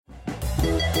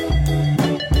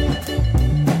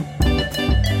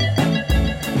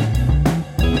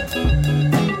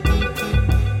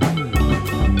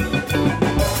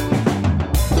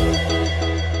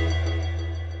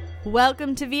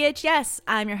Welcome to VHS.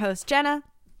 I'm your host, Jenna.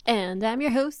 And I'm your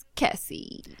host,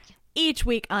 Cassie. Each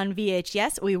week on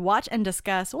VHS, we watch and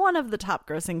discuss one of the top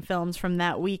grossing films from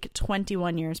that week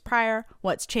 21 years prior,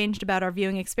 what's changed about our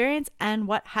viewing experience, and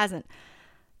what hasn't.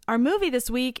 Our movie this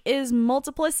week is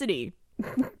Multiplicity.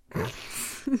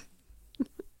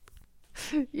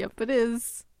 Yep, it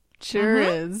is. Sure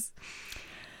is.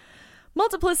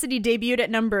 Multiplicity debuted at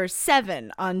number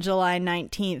 7 on July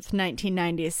 19th,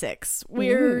 1996.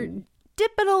 We're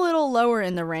dipping a little lower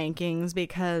in the rankings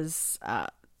because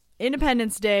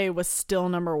Independence Day was still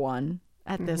number 1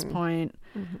 at this point.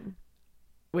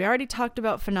 We already talked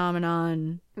about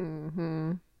Phenomenon.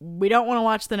 We don't want to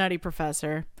watch The Nutty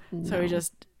Professor. No. So we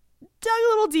just dug a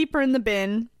little deeper in the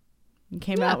bin and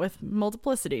came out with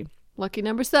Multiplicity. Lucky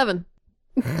number 7.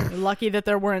 Lucky that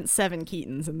there weren't 7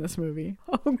 Keatons in this movie.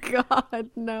 Oh, God,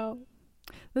 no.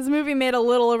 This movie made a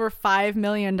little over $5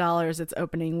 million its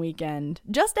opening weekend,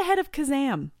 just ahead of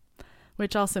Kazam,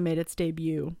 which also made its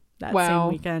debut that same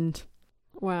weekend.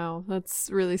 Wow, that's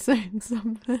really saying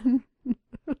something.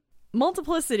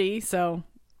 Multiplicity,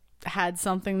 had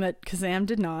something that Kazam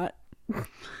did not,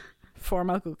 for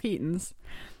Michael Keaton's.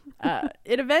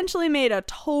 It eventually made a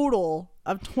total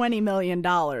of $20 million,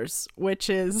 which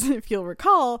is, if you'll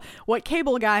recall, what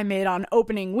Cable Guy made on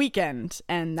opening weekend,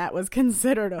 and that was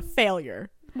considered a failure.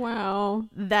 Wow.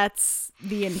 That's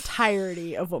the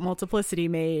entirety of what Multiplicity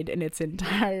made in its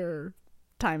entire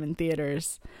time in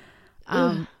theaters.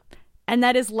 And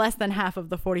that is less than half of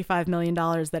the $45 million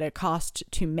that it cost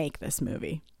to make this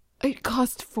movie. It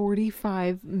cost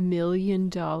 $45 million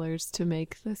to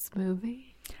make this movie?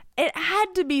 It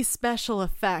had to be special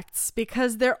effects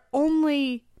because they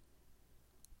only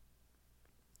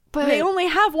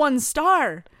have 1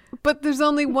 star. But there's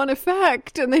only 1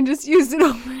 effect, and they just use it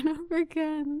over and over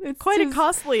again. It's quite a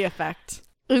costly effect.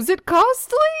 Is it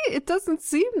costly? It doesn't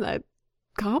seem that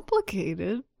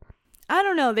complicated. I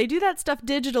don't know. They do that stuff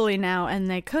digitally now, and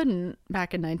they couldn't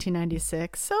back in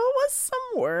 1996, so it was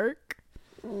some work.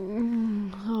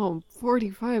 Oh,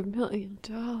 $45 million.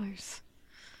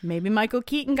 Maybe Michael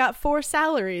Keaton got 4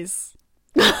 salaries.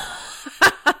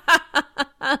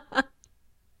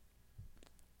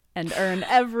 And earned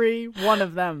every one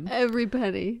of them. Every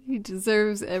penny. He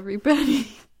deserves every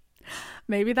penny.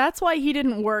 Maybe that's why he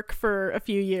didn't work for a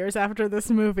few years after this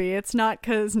movie. It's not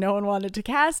because no one wanted to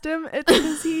cast him. It's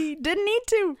because he didn't need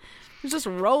to. He's just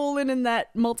rolling in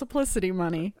that Multiplicity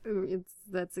money.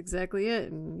 That's exactly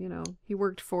it. And, he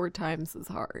worked 4 times as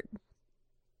hard.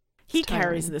 He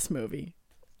carries this movie.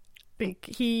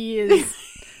 He is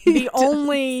the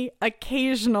only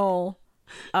occasional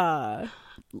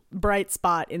bright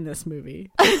spot in this movie.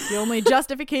 The only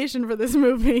justification for this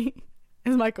movie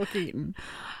is Michael Keaton.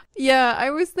 Yeah,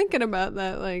 I was thinking about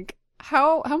that. Like,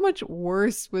 how much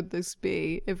worse would this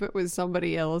be if it was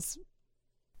somebody else?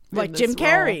 Like Jim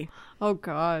Carrey. Oh,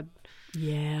 God.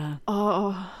 Yeah.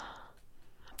 Oh.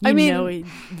 He'd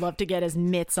love to get his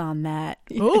mitts on that.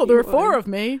 Oh, there are 4 of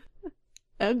me.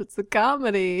 And it's a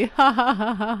comedy. Ha ha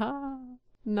ha ha ha.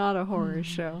 Not a horror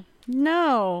show.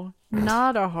 No,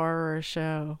 not a horror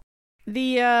show.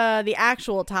 The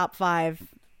actual top 5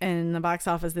 in the box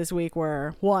office this week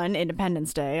were 1,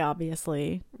 Independence Day,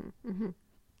 obviously.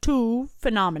 2,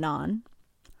 Phenomenon.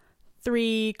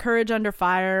 3, Courage Under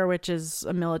Fire, which is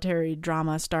a military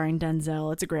drama starring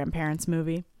Denzel. It's a grandparents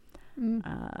movie.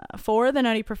 4, The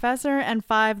Nutty Professor. And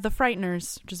 5, The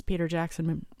Frighteners, which is a Peter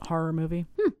Jackson horror movie.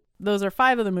 Those are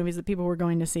 5 of the movies that people were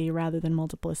going to see rather than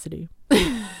Multiplicity.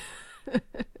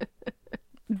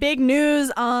 Big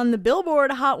news on the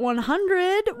Billboard Hot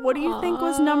 100. What do you think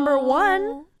was number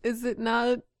 1? Is it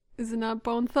not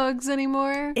Bone Thugs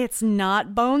anymore? It's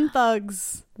not Bone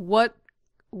Thugs. What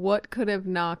could have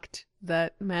knocked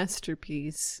that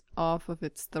masterpiece off of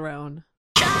its throne?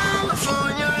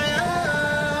 California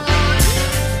love.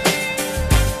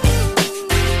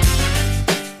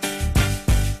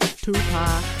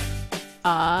 Tupac.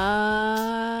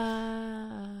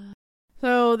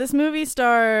 So this movie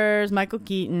stars Michael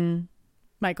Keaton,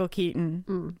 yep.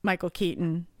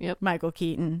 Michael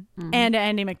Keaton, and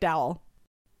Andy McDowell.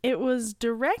 It was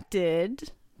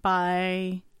directed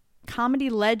by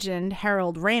comedy legend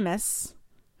Harold Ramis,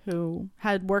 who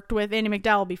had worked with Andy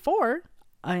McDowell before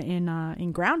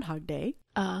in Groundhog Day.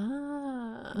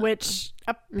 Which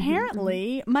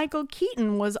apparently Michael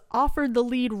Keaton was offered the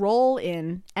lead role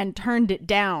in and turned it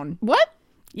down. What?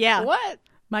 Yeah. What?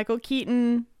 Michael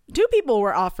Keaton Two people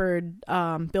were offered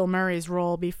Bill Murray's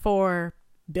role before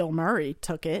Bill Murray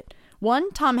took it.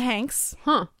 One, Tom Hanks.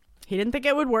 Huh. He didn't think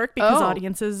it would work because Oh.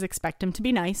 audiences expect him to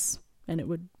be nice, and it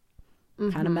would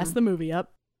kind of mess the movie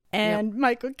up. And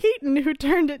Michael Keaton, who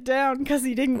turned it down because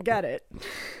he didn't get it.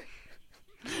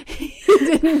 He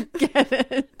didn't get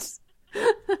it.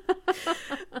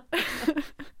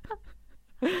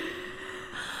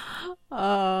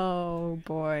 Oh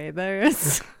boy,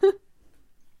 there's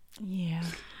Yeah.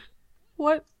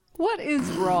 what is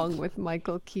wrong with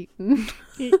Michael Keaton?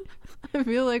 He, I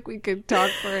feel like we could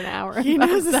talk for an hour. he about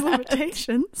knows his that.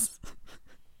 limitations.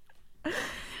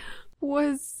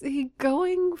 Was he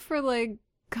going for like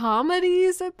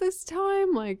comedies at this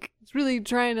time? Like he's really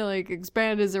trying to like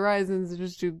expand his horizons and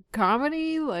just do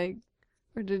comedy? Like,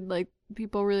 or did like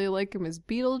people really like him as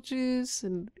Beetlejuice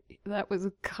and that was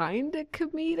kind of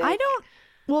comedic? I don't...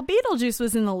 Well, Beetlejuice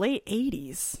was in the late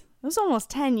 80s. It was almost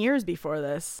 10 years before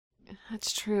this.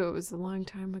 That's true. It was a long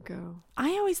time ago. I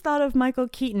always thought of Michael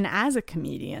Keaton as a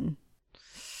comedian.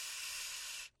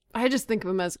 I just think of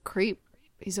him as a creep.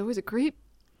 He's always a creep.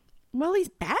 Well, he's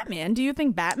Batman. Do you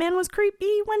think Batman was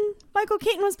creepy when Michael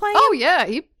Keaton was playing Oh him? yeah,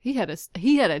 he had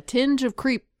a tinge of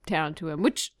creep town to him,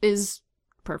 which is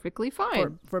perfectly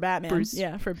fine. For Batman. Bruce.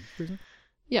 Yeah, for Bruce.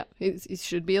 Yeah, he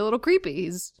should be a little creepy.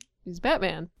 He's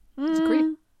Batman. He's a creep.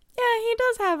 Yeah, he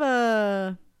does have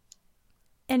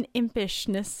an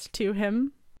impishness to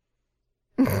him.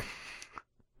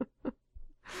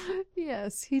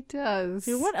 Yes, he does.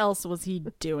 Dude, what else was he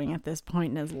doing at this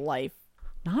point in his life?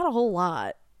 Not a whole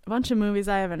lot. A bunch of movies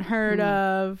I haven't heard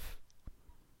of.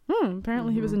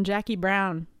 Apparently he was in Jackie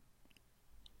Brown.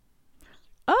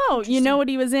 Oh, you know what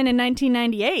he was in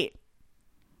 1998?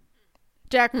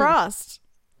 Jack Frost.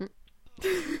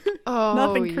 Oh,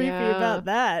 Nothing creepy yeah. about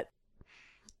that.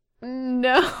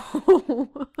 No.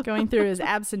 Going through his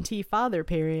absentee father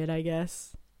period, I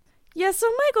guess. Yeah, so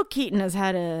Michael Keaton has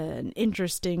had an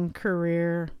interesting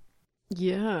career.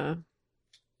 Yeah.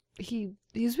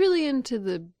 He's really into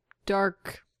the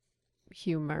dark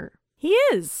humor. He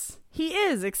is. He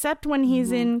is, except when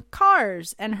he's in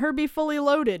Cars and Herbie Fully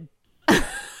Loaded.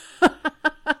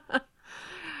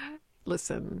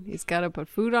 Listen, he's got to put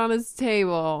food on his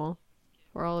table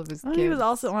for all of his kids. He was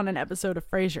also on an episode of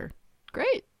Frasier.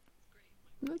 Great.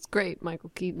 That's great,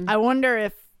 Michael Keaton. I wonder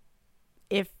if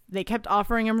they kept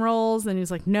offering him roles and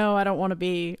he's like, no, I don't want to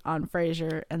be on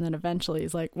Frasier. And then eventually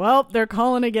he's like, well, they're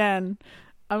calling again.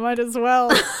 I might as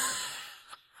well.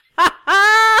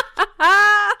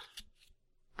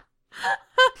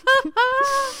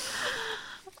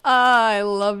 I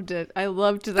loved it. I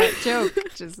loved that joke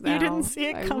just now. You didn't see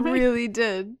it coming? I really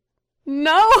did.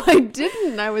 No, I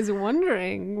didn't. I was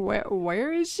wondering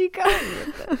where is she going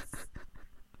with this?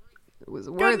 It was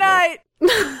worth Good night.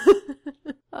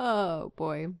 it. Oh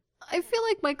boy. I feel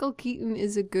like Michael Keaton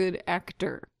is a good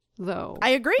actor, though. I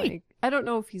agree. Like, I don't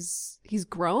know if he's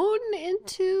grown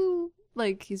into,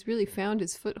 like, he's really found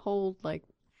his foothold, like,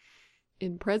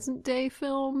 in present day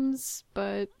films,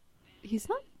 but he's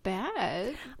not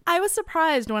bad. I was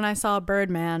surprised when I saw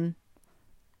Birdman,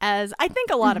 as I think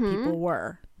a lot of people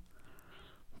were.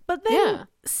 But then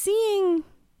seeing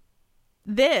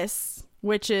this,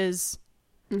 which is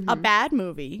a bad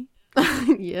movie,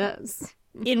 Yes.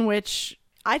 in which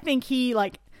I think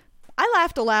I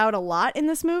laughed aloud a lot in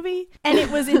this movie, and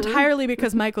it was entirely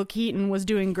because Michael Keaton was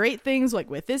doing great things like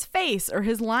with his face or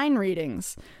his line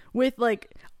readings with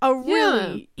like a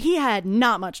really, he had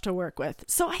not much to work with.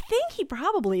 So I think he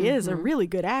probably is a really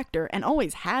good actor and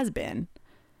always has been,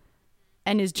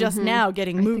 and is just now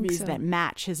getting movies so. that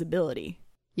match his ability.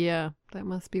 Yeah, that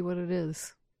must be what it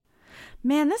is.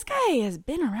 Man, this guy has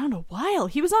been around a while.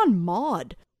 He was on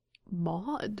Maude.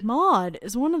 Maud. Maude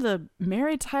is one of the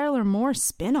Mary Tyler Moore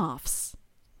spin-offs.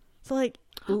 So like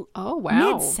Oh,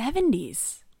 wow.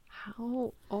 mid-70s.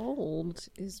 How old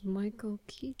is Michael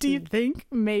Keaton? Do you think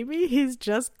maybe he's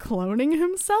just cloning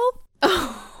himself?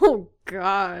 Oh,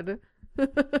 God.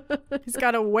 He's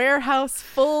got a warehouse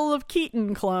full of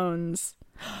Keaton clones.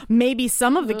 Maybe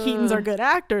some of the Keatons are good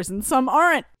actors and some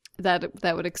aren't. That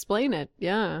would explain it,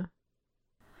 yeah.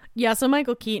 Yeah, so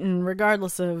Michael Keaton,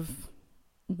 regardless of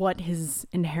what his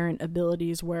inherent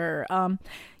abilities were,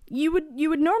 you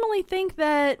would normally think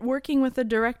that working with a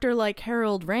director like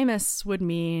Harold Ramis would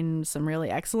mean some really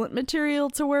excellent material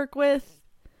to work with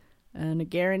and a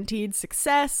guaranteed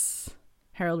success.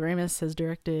 Harold Ramis has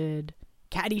directed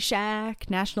Caddyshack,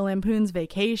 National Lampoon's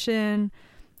Vacation,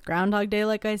 Groundhog Day,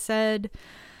 like I said.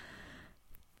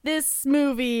 This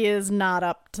movie is not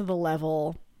up to the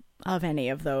level of any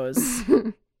of those.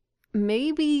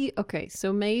 Maybe in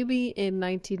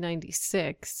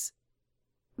 1996,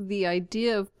 the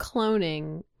idea of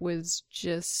cloning was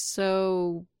just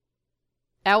so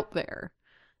out there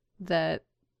that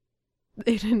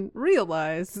they didn't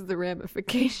realize the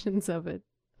ramifications of it.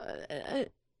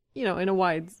 You know, in a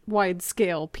wide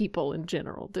scale, people in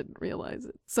general didn't realize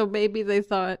it. So maybe they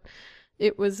thought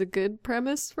it was a good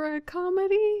premise for a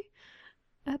comedy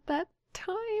at that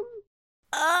time.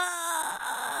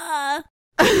 I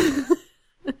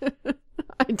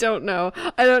don't know.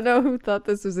 I don't know who thought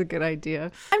this was a good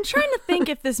idea. I'm trying to think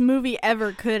if this movie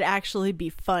ever could actually be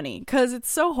funny, because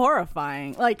it's so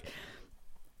horrifying. Like,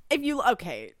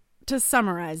 to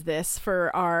summarize this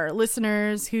for our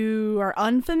listeners who are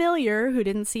unfamiliar, who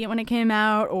didn't see it when it came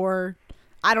out, or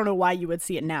I don't know why you would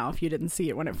see it now if you didn't see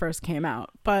it when it first came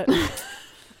out. But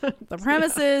the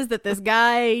premise is that this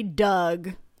guy,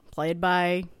 Doug, played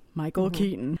by Michael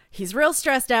Keaton, he's real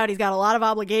stressed out. He's got a lot of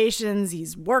obligations.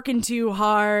 He's working too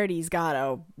hard. He's got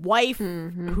a wife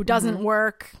who doesn't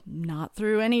work, not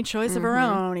through any choice of her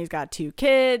own. He's got 2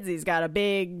 kids. He's got a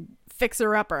big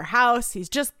fixer-upper house. He's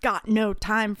just got no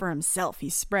time for himself.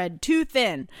 He's spread too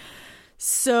thin.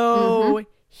 So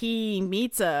he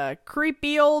meets a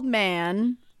creepy old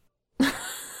man.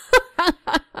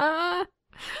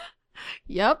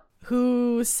 Yep.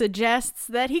 Who suggests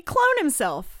that he clone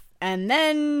himself. And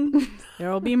then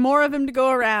there will be more of him to go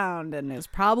around and his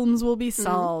problems will be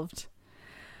solved.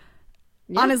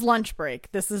 On his lunch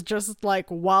break. This is just like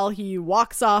while he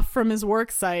walks off from his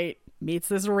work site, meets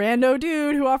this rando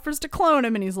dude who offers to clone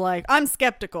him, and he's like, I'm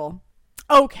skeptical.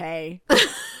 Okay.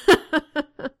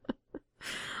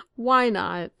 Why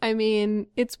not? I mean,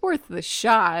 it's worth the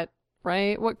shot,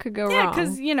 right? What could go wrong? Yeah,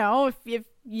 because, you know, if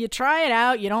you try it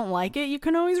out, you don't like it, you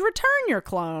can always return your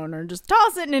clone or just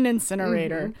toss it in an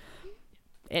incinerator.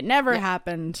 It never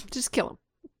happened. Just kill him.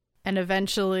 And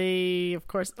eventually, of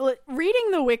course,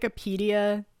 reading the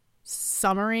Wikipedia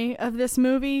summary of this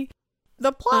movie,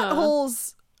 the plot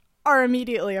holes are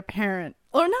immediately apparent.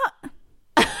 Or not.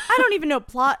 I don't even know.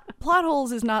 Plot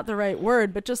holes is not the right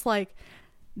word, but just like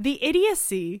the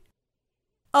idiocy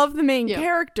of the main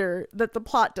character that the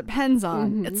plot depends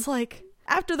on. It's like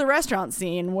after the restaurant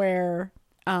scene where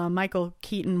Michael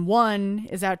Keaton 1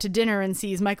 is out to dinner and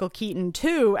sees Michael Keaton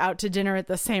 2 out to dinner at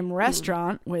the same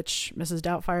restaurant, which Mrs.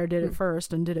 Doubtfire did it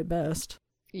first and did it best.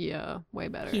 Yeah, way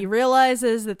better. He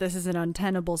realizes that this is an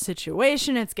untenable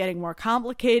situation. It's getting more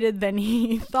complicated than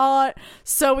he thought.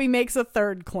 So he makes a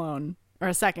third clone, or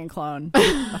a second clone,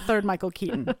 a third Michael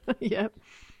Keaton. Yep,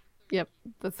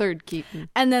 the third Keaton.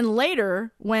 And then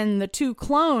later, when the 2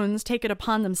 clones take it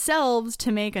upon themselves to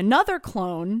make another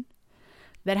clone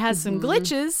that has some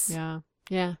glitches.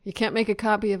 Yeah. You can't make a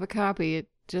copy of a copy. It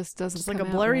just doesn't It's like a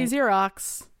blurry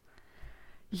Xerox.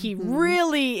 He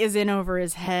really is in over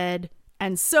his head.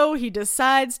 And so he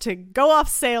decides to go off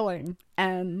sailing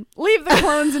and leave the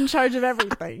clones in charge of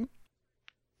everything.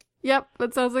 Yep,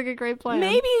 that sounds like a great plan.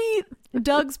 Maybe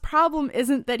Doug's problem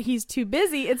isn't that he's too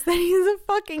busy, it's that he's a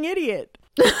fucking idiot.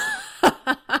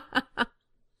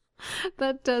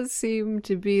 That does seem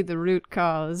to be the root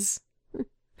cause.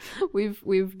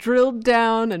 We've drilled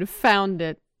down and found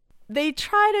it. They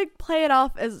try to play it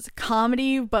off as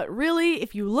comedy, but really,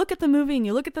 if you look at the movie and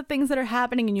you look at the things that are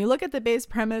happening and you look at the base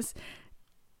premise,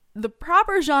 the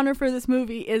proper genre for this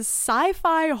movie is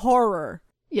sci-fi horror.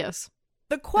 Yes.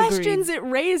 The questions it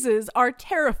raises are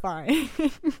terrifying.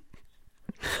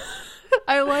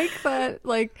 I like that,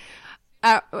 like,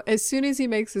 as soon as he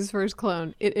makes his first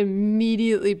clone, it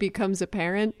immediately becomes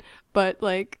apparent, but,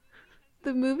 like,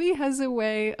 the movie has a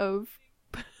way of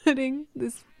putting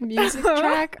this music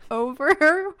track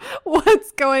over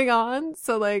what's going on.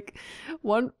 So like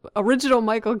one original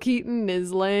Michael Keaton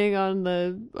is laying on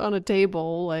a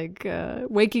table, like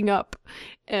waking up,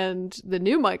 and the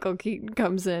new Michael Keaton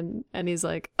comes in and he's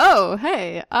like, "Oh,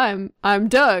 hey, I'm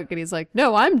Doug." And he's like,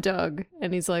 "No, I'm Doug."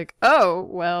 And he's like, "Oh,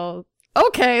 well,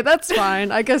 okay, that's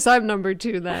fine. I guess I'm number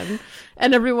 2 then."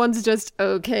 And everyone's just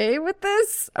okay with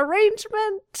this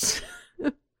arrangement.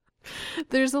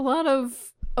 There's a lot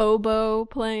of oboe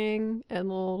playing and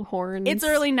little horns. It's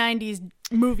early 90s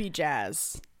movie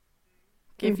jazz.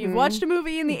 If you've watched a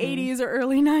movie in the 80s or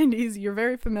early 90s, you're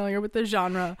very familiar with the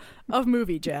genre of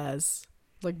movie jazz.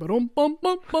 Like ba-dum bum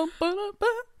bum bum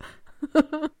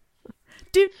ba-da-ba.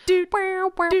 Do do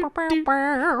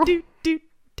do do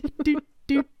do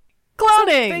do.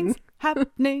 Cloning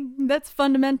happening that's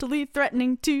fundamentally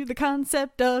threatening to the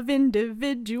concept of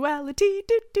individuality.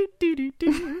 Do do do do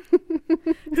do.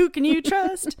 Who can you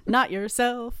trust? Not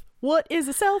yourself. What is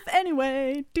a self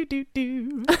anyway? Do do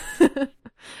do.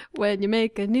 When you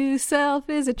make a new self,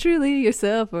 is it truly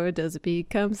yourself or does it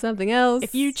become something else?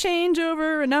 If you change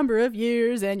over a number of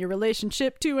years and your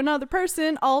relationship to another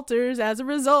person alters as a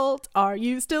result, are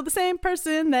you still the same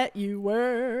person that you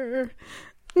were?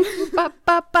 Ba,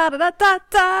 ba, ba, da, da, da,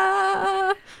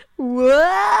 da.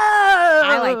 Whoa!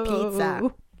 I like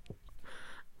pizza.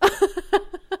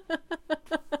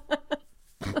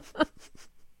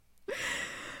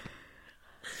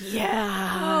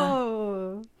 Yeah.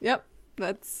 Oh, yep.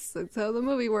 That's how the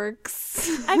movie works.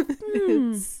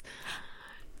 It's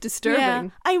disturbing. Yeah.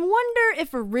 I wonder if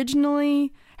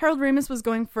originally Harold Ramis was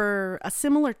going for a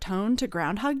similar tone to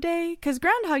Groundhog Day, because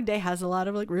Groundhog Day has a lot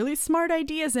of like really smart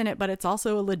ideas in it, but it's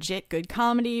also a legit good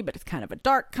comedy, but it's kind of a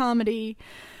dark comedy.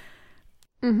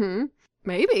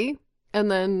 Maybe.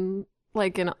 And then,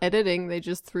 like, in editing, they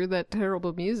just threw that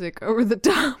terrible music over the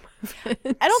top of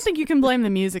it. I don't think you can blame the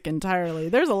music entirely.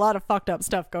 There's a lot of fucked up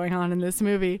stuff going on in this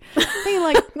movie. I think,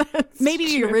 like, maybe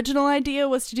the original idea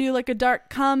was to do, like, a dark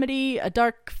comedy, a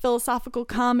dark philosophical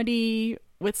comedy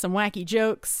with some wacky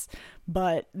jokes,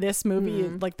 but this movie,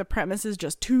 like, the premise is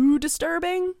just too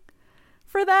disturbing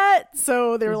for that.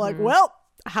 So they were like, well,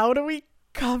 how do we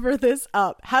cover this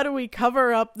up? How do we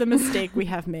cover up the mistake we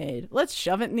have made? Let's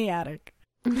shove it in the attic.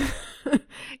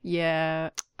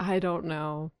 Yeah, I don't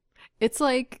know. It's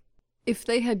like if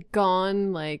they had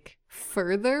gone like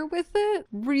further with it,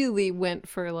 really went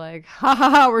for like, ha ha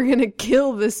ha, we're gonna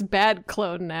kill this bad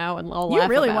clone now and all laugh You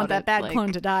really about want that it. bad Like,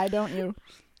 clone to die, don't you?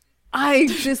 I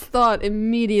just thought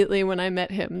immediately when I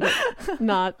met him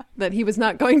that he was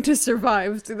not going to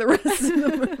survive through the rest of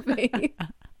the movie.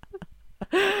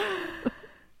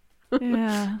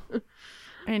 Yeah.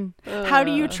 And how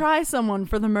do you try someone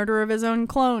for the murder of his own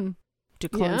clone? Do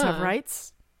clones have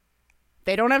rights?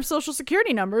 They don't have social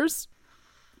security numbers.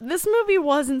 This movie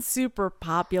wasn't super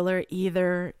popular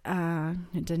either.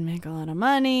 It didn't make a lot of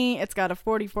money. It's got a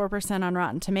 44% on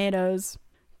Rotten Tomatoes.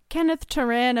 Kenneth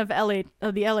Turan of the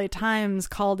LA Times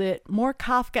called it more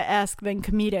Kafka-esque than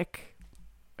comedic,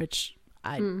 which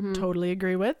I totally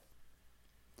agree with.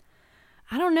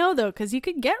 I don't know, though, because you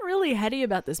could get really heady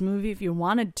about this movie if you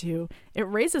wanted to. It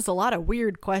raises a lot of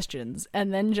weird questions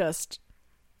and then just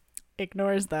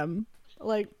ignores them.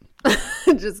 Like,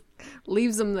 just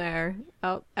leaves them there,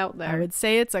 out there. I would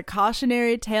say it's a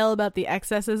cautionary tale about the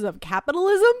excesses of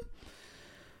capitalism.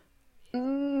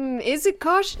 Is it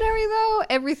cautionary, though?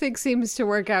 Everything seems to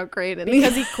work out great.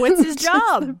 Because he quits his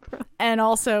job. And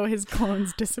also his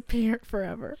clones disappear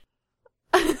forever.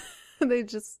 They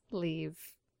just leave.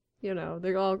 You know,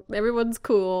 everyone's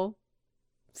cool.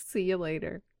 See you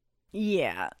later.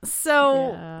 Yeah.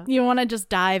 So you want to just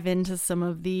dive into some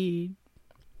of the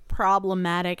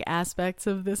problematic aspects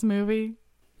of this movie?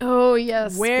 Oh,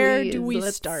 yes. Where please. do we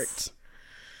start?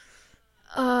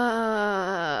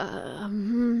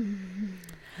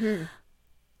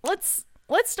 Let's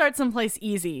start someplace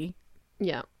easy.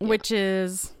 Yeah. Which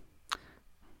is,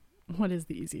 what is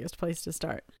the easiest place to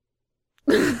start?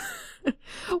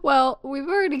 Well, we've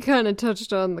already kind of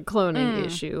touched on the cloning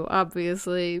issue.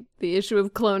 Obviously, the issue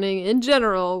of cloning in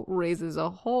general raises a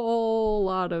whole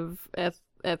lot of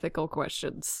ethical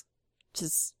questions.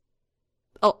 Just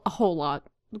a whole lot,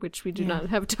 which we do not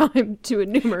have time to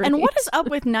enumerate. And what is up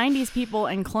with 90s people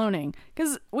and cloning?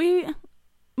 Because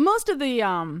most of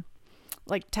the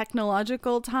like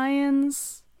technological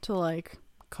tie-ins to like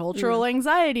cultural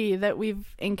anxiety that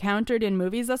we've encountered in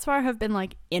movies thus far have been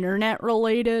like internet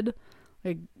related.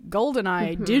 Like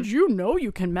GoldenEye, did you know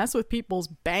you can mess with people's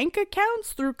bank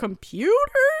accounts through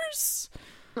computers?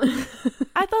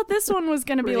 I thought this one was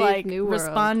going to be like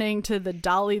responding to the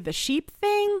Dolly the sheep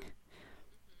thing.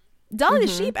 Dolly the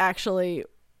sheep actually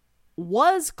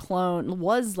was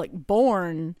like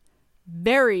born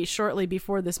very shortly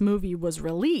before this movie was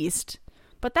released,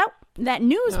 but that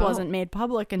news wasn't made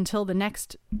public until the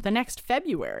next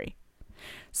February.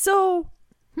 So,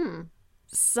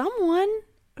 someone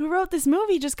who wrote this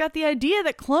movie just got the idea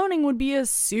that cloning would be a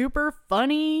super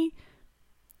funny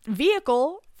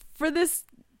vehicle for this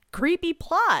creepy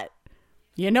plot.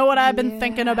 You know what I've been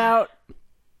thinking about?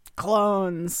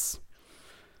 Clones.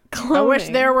 Cloning. I wish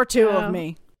there were two of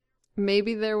me.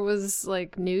 Maybe there was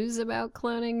like news about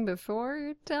cloning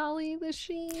before Dolly the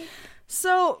sheep.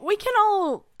 So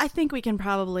I think we can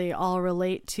probably all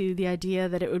relate to the idea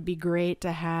that it would be great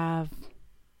to have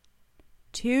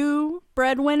two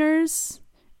breadwinners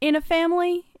in a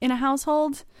family, in a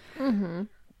household.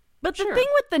 But the thing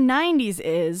with the 90s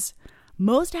is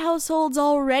most households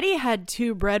already had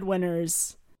two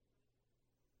breadwinners.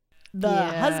 The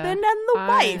husband and the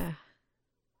wife.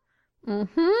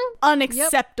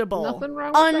 Unacceptable. Yep. Nothing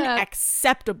wrong with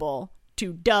Unacceptable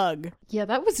to Doug. Yeah,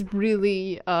 that was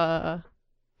really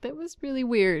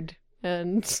weird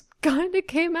and kind of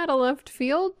came out of left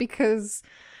field because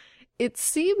it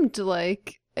seemed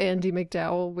like Andie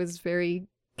MacDowell was very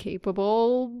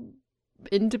capable,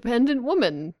 independent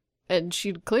woman. And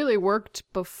she'd clearly worked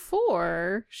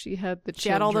before she had the children. She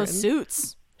had all those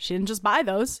suits. She didn't just buy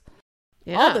those.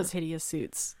 Yeah. All those hideous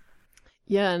suits.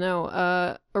 Yeah,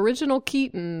 no. Original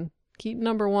Keaton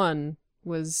number 1,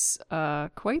 was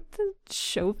quite the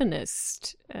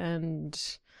chauvinist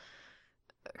and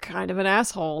kind of an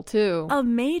asshole, too. A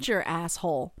major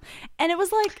asshole. And it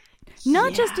was like,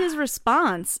 not just his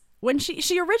response. When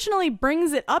she originally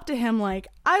brings it up to him like,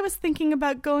 I was thinking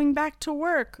about going back to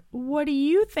work. What do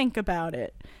you think about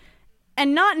it?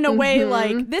 And not in a way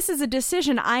like, this is a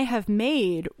decision I have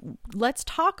made. Let's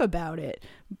talk about it.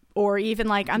 Or even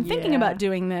like, I'm thinking about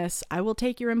doing this. I will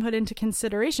take your input into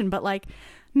consideration. But like,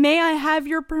 may I have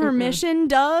your permission,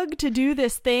 Doug, to do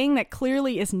this thing that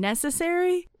clearly is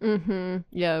necessary?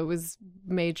 Yeah, it was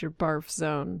major barf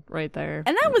zone right there.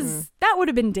 And that would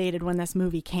have been dated when this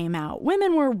movie came out.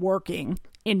 Women were working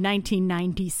in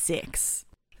 1996.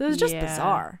 It was just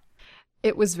bizarre.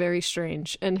 It was very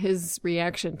strange. And his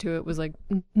reaction to it was like,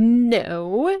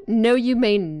 no, you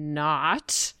may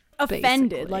not.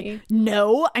 Offended. Basically. Like,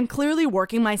 no, I'm clearly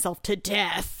working myself to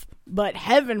death. But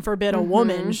heaven forbid a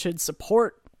woman should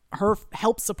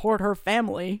help support her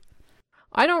family.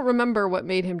 I don't remember what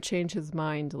made him change his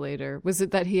mind later. Was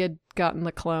it that he had gotten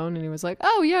the clone and he was like,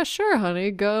 oh, yeah, sure,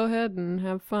 honey, go ahead and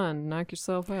have fun. Knock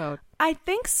yourself out. I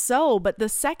think so, but the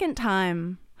second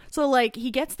time... So, like,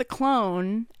 he gets the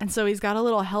clone, and so he's got a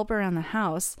little helper around the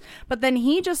house. But then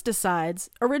he just decides,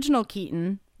 original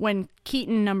Keaton, when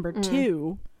Keaton number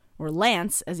 2, or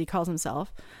Lance, as he calls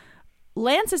himself...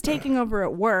 Lance is taking over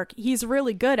at work. He's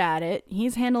really good at it.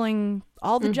 He's handling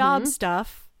all the job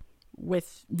stuff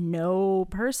with no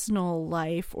personal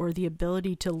life or the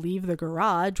ability to leave the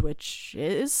garage, which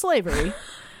is slavery.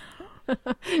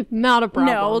 Not a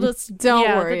problem. No,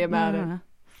 don't worry about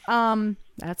it.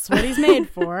 That's what he's made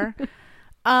for.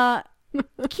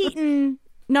 Keaton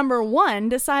number 1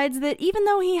 decides that even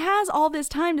though he has all this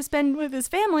time to spend with his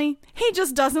family, he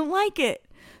just doesn't like it.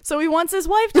 So he wants his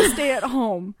wife to stay at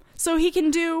home. So he can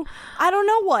do, I don't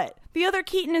know what. The other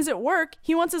Keaton is at work.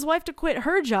 He wants his wife to quit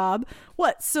her job.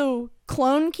 What, so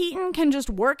clone Keaton can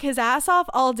just work his ass off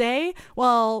all day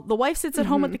while the wife sits at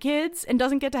home with the kids and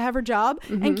doesn't get to have her job?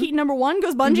 And Keaton number 1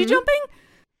 goes bungee jumping?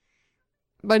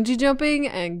 Bungee jumping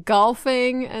and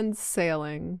golfing and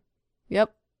sailing.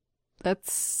 Yep.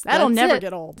 That'll never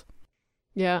get old.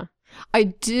 Yeah. I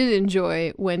did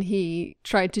enjoy when he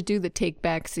tried to do the take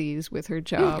backsies with her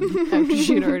job after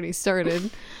she'd already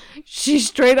started. She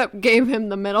straight up gave him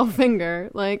the middle finger.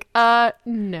 Like,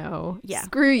 no. Yeah.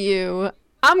 Screw you.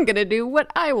 I'm gonna do what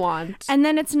I want. And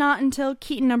then it's not until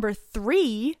Keaton number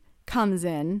 3 comes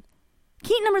in.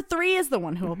 Keaton number 3 is the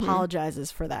one who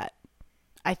apologizes for that,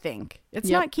 I think. It's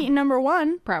not Keaton number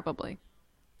 1. Probably.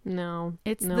 No.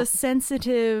 It's the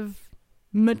sensitive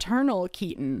maternal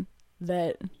Keaton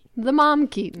that... The mom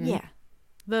Keaton. Yeah.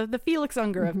 The Felix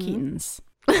Unger of Keatons.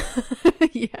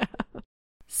 Yeah.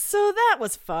 So that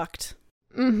was fucked.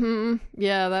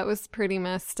 Yeah, that was pretty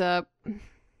messed up.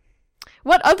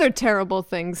 What other terrible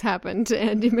things happened to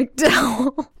Andie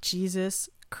MacDowell? Jesus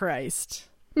Christ.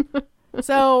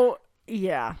 So,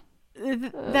 yeah.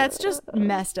 That's just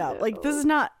messed up. Like, this is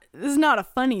not a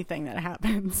funny thing that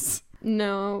happens.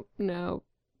 No,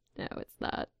 it's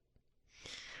not.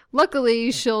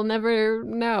 Luckily, she'll never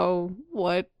know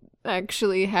what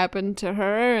actually happened to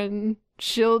her, and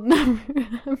she'll never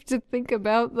have to think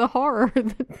about the horror.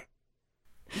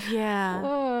 Yeah.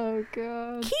 Oh,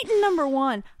 God. Keaton number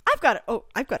 1. I've got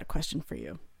a question for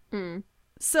you.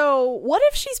 So, what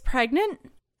if she's pregnant?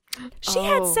 She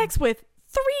had sex with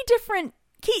 3 different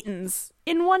Keatons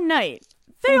in one night.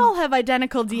 They all have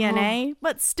identical DNA,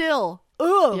 but still.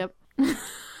 Ugh. Yep.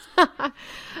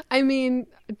 I mean,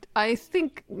 I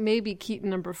think maybe Keaton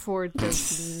number 4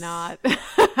 does not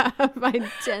have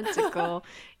identical.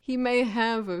 He may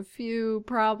have a few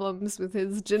problems with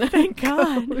his genetic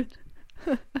code.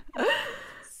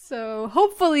 So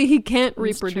hopefully he can't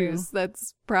reproduce. True.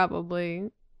 That's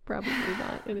probably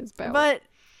not in his power. But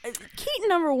Keaton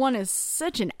number 1 is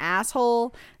such an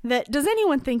asshole that does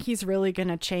anyone think he's really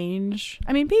gonna change?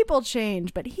 I mean, people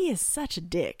change, but he is such a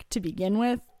dick to begin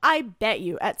with. I bet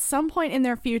you at some point in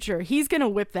their future, he's gonna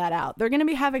whip that out. They're gonna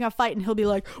be having a fight and he'll be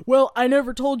like, well, I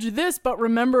never told you this, but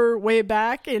remember way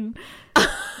back in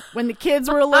when the kids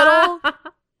were little?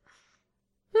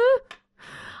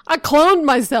 I cloned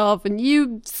myself and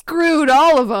you screwed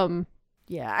all of them.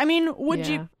 Yeah, I mean, would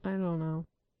you... I don't know.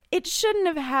 It shouldn't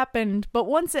have happened, but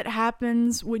once it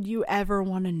happens, would you ever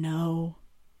want to know?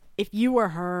 If you were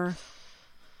her.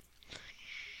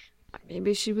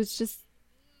 Maybe she was just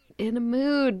in a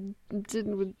mood.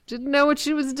 Didn't know what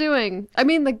she was doing. I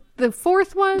mean, like, the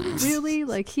fourth one, really?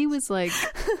 Like, he was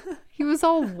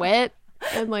all wet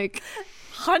and, like...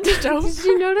 Hunched over. Did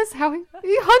you notice how he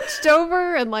hunched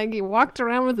over and, like, he walked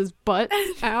around with his butt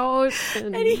out?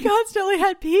 And he constantly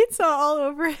had pizza all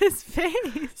over his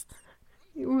face.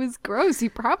 It was gross. He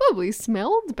probably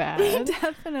smelled bad. He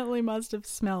definitely must have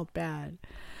smelled bad.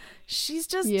 She's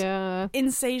just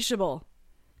insatiable.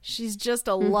 She's just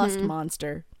a lust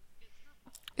monster.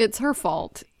 It's her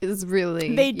fault. Is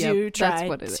really they do try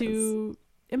to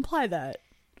imply that.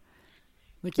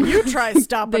 Like, you try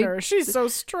stopping her. She's so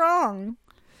strong.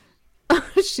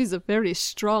 She's a very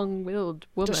strong-willed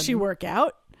woman. Does she work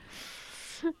out?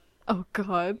 Oh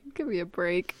God, give me a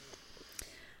break.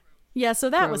 Yeah, so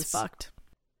that Gross. was fucked.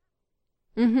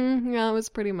 Yeah, it was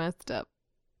pretty messed up.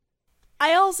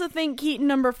 I also think Keaton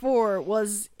number 4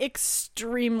 was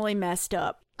extremely messed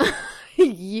up.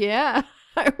 Yeah,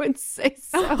 I would say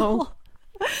so.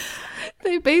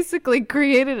 They basically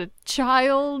created a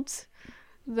child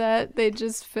that they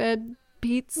just fed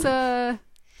pizza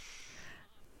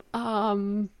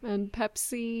and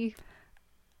Pepsi.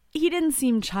 He didn't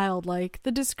seem childlike.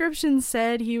 The description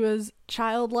said he was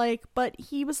childlike, but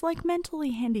he was, like,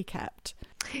 mentally handicapped.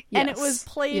 Yes. And it was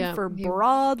played for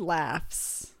broad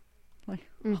laughs. Like,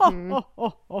 ho,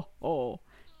 ho, ho, ho.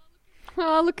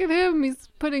 Oh, look at him. He's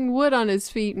putting wood on his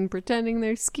feet and pretending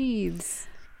they're skis.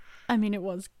 I mean, it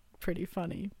was pretty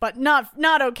funny, but not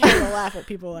okay to laugh at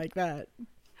people like that.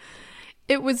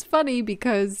 It was funny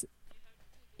because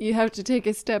you have to take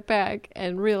a step back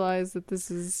and realize that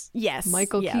this is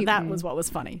Michael Keaton. That was what was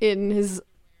funny. In his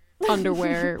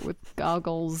underwear with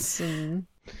goggles and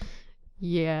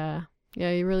yeah,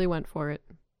 he really went for it.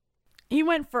 He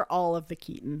went for all of the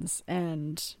Keatons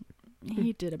and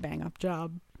he did a bang-up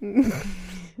job.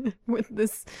 With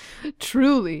this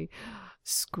truly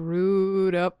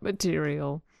screwed up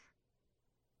material.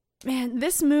 Man,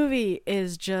 this movie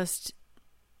is just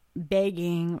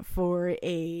begging for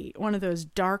one of those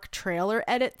dark trailer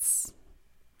edits.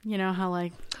 You know how,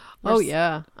 like, like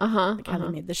how they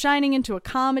made The Shining into a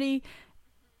comedy.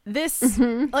 This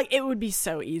like, it would be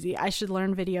so easy. I should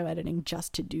learn video editing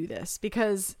just to do this,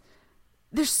 because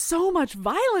there's so much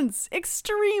violence,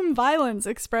 extreme violence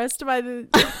expressed by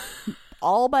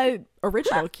all by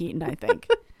original Keaton, I think.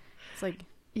 It's like,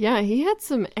 yeah, he had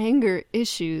some anger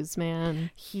issues,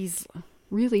 man. He's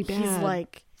really bad. He's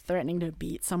like threatening to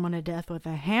beat someone to death with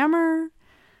a hammer.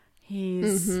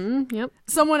 He's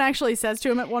someone actually says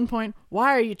to him at one point,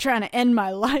 "Why are you trying to end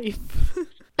my life?"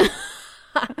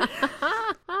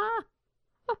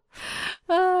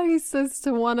 He says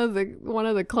to one of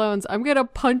the clones, "I'm gonna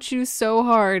punch you so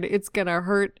hard it's gonna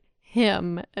hurt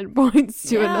him," and points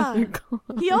to another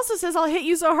clone. He also says, "I'll hit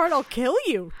you so hard I'll kill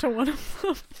you," to one of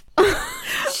them.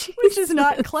 Which is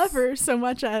not clever so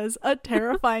much as a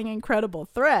terrifying, incredible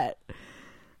threat.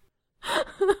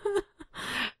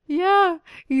 Yeah,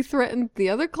 he threatened the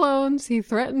other clones. He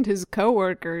threatened his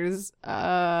coworkers.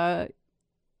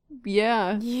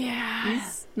 Yeah.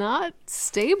 He's not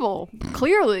stable.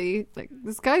 Clearly, like,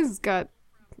 this guy's got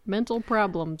mental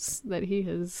problems that he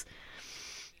has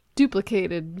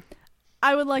duplicated.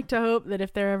 I would like to hope that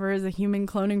if there ever is a human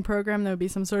cloning program, there would be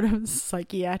some sort of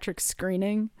psychiatric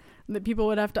screening that people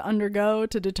would have to undergo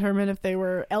to determine if they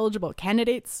were eligible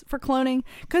candidates for cloning.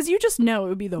 Because you just know it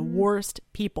would be the worst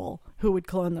people who would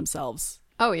clone themselves.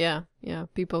 Oh, yeah. Yeah,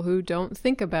 people who don't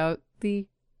think about the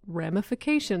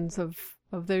ramifications of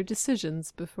their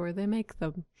decisions before they make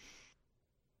them.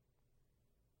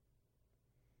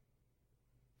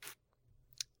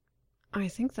 I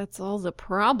think that's all the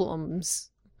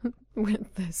problems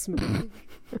with this movie.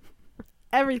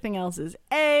 Everything else is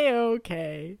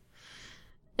A-okay.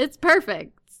 It's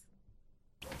perfect.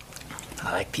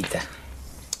 I like pizza.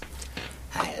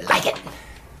 I like it.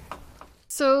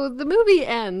 So the movie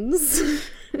ends,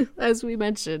 as we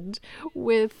mentioned,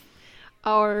 with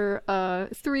our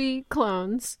 3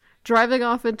 clones driving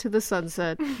off into the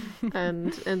sunset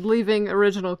and leaving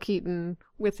original Keaton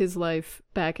with his life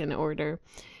back in order.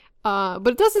 But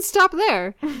it doesn't stop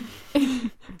there.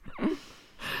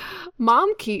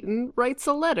 Mom Keaton writes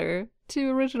a letter to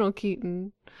original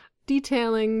Keaton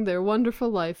detailing their wonderful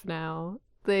life now.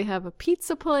 They have a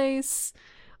pizza place.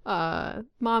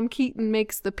 Mom Keaton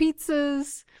makes the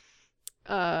pizzas.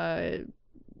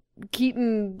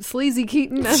 Keaton, Sleazy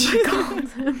Keaton, as we call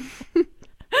him,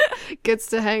 gets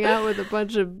to hang out with a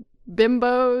bunch of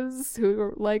bimbos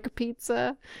who like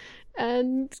pizza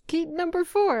And Keaton number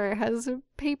 4 has a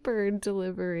paper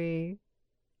delivery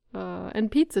and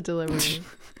pizza delivery.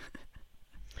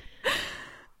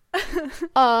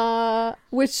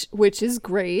 Which is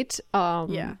great.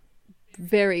 Yeah.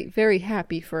 Very, very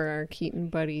happy for our Keaton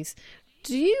buddies.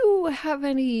 Do you have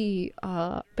any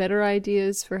better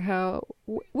ideas for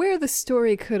where the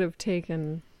story could have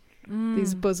taken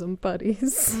these bosom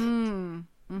buddies?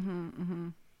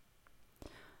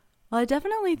 Well, I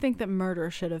definitely think that murder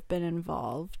should have been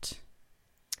involved.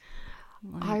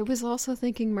 I was also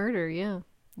thinking murder, yeah.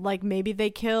 Like maybe they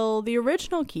kill the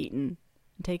original Keaton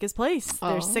and take his place.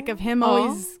 They're sick of him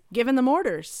always giving them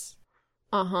orders.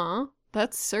 Uh-huh.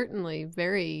 That's certainly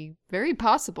very, very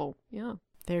possible, yeah.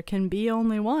 There can be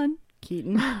only one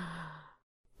Keaton.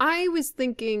 I was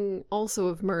thinking also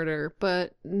of murder,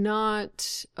 but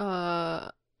not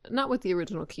with the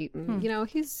original Keaton. You know,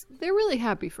 they're really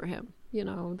happy for him. You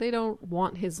know, they don't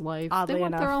want his life. Oddly they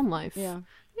want enough. their own life. Yeah.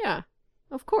 Yeah.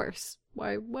 Of course.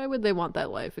 Why would they want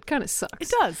that life? It kind of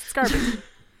sucks. It does. It's garbage.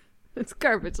 It's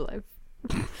garbage life.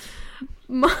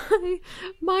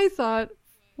 My thought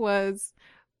was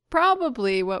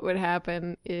probably what would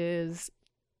happen is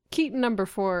Keaton number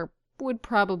 4 would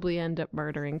probably end up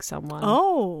murdering someone.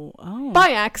 Oh.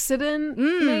 By accident,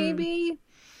 maybe.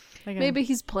 Maybe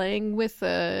he's playing with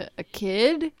a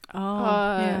kid.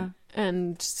 Yeah.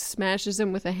 And smashes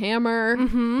him with a hammer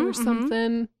or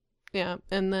something. Yeah.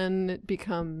 And then it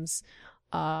becomes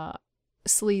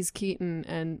Sleaze Keaton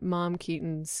and Mom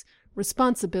Keaton's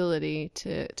responsibility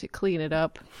to clean it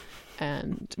up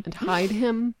and hide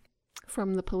him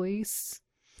from the police.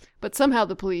 But somehow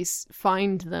the police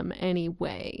find them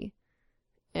anyway.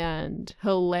 And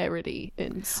hilarity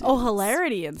ensues. Oh,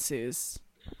 hilarity ensues.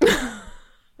 It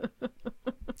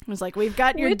was like, we've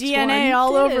got your Which DNA one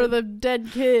all did? over the dead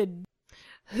kid.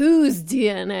 Whose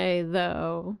DNA,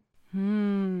 though?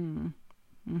 Mm-hmm.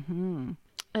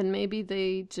 And maybe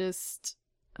they just,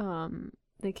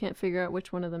 they can't figure out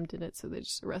which one of them did it, so they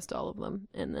just arrest all of them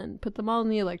and then put them all in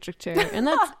the electric chair, and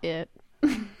that's it.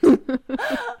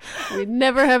 We'd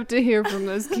never have to hear from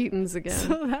those Keatons again.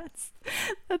 So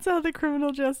that's how the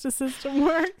criminal justice system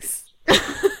works.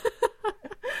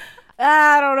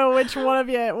 I don't know which one of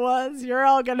you it was. You're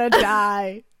all gonna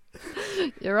die.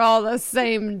 You're all the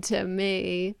same to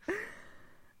me.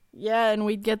 Yeah, and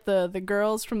we'd get the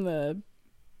girls from the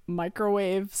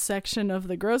microwave section of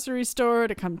the grocery store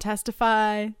to come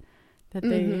testify that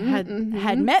they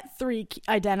had met 3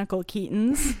 identical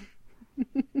Keatons.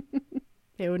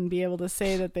 They wouldn't be able to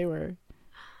say that they were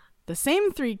the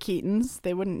same 3 Keatons.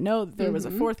 They wouldn't know that there was a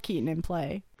 4th Keaton in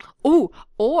play. Oh,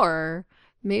 or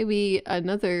maybe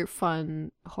another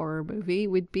fun horror movie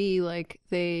would be like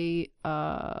they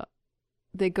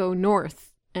go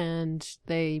north and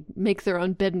they make their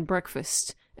own bed and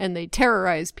breakfast and they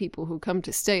terrorize people who come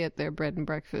to stay at their bed and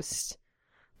breakfast.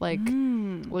 Like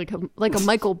a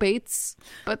Michael Bates,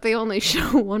 but they only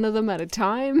show one of them at a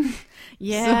time.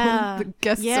 Yeah. So the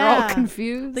guests are all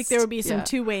confused. Like there would be some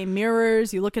two-way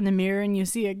mirrors. You look in the mirror and you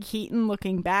see a Keaton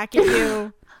looking back at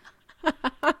you.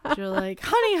 You're like,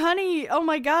 honey, oh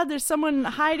my god, there's someone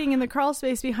hiding in the crawl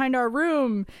space behind our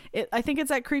room. I think it's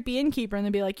that creepy innkeeper. And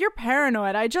they'd be like, you're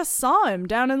paranoid. I just saw him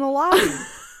down in the lobby.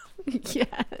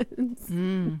 Yes.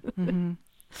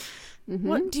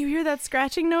 What? Do you hear that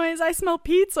scratching noise? I smell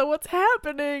pizza. What's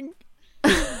happening?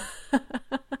 I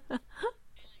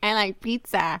like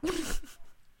pizza.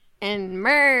 And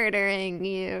murdering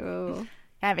you.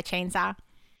 I have a chainsaw.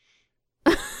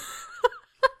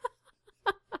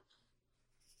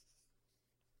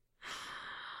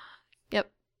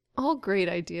 Yep. All great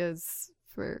ideas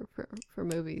for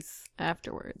movies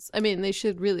afterwards. I mean, they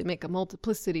should really make a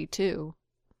Multiplicity too.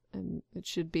 And it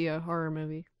should be a horror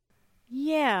movie.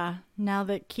 Yeah. Now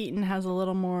that Keaton has a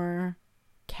little more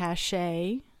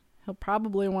cachet, he'll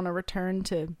probably want to return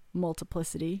to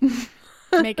Multiplicity.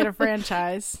 Make it a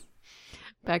franchise.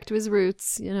 Back to his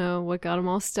roots, you know, what got him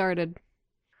all started.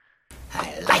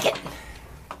 I like it.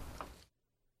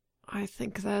 I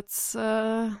think that's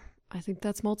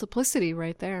Multiplicity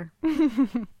right there.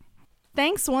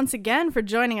 Thanks once again for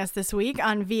joining us this week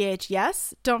on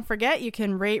VHYes. Don't forget you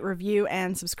can rate, review,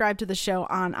 and subscribe to the show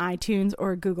on iTunes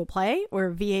or Google Play, or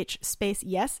VH space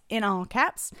yes in all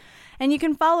caps. And you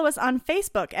can follow us on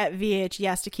Facebook at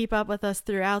VHYes to keep up with us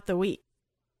throughout the week.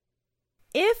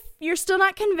 If you're still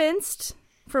not convinced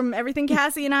from everything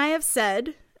Cassie and I have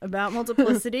said about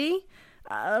Multiplicity,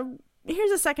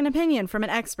 here's a second opinion from an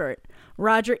expert.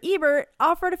 Roger Ebert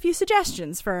offered a few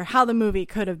suggestions for how the movie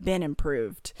could have been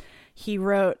improved. He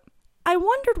wrote, I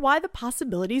wondered why the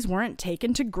possibilities weren't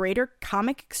taken to greater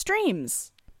comic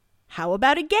extremes. How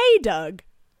about a gay Doug?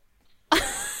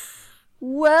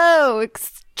 Whoa,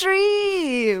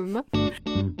 extreme!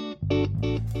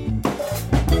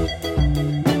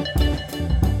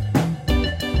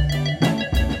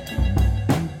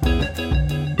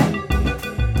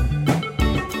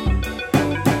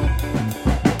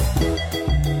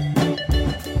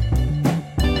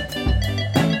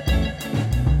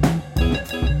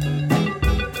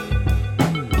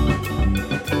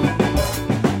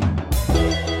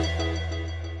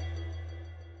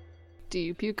 Do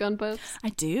you puke on boats? I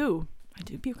do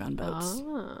puke on boats.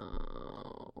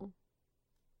 Oh.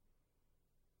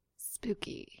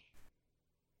 Spooky.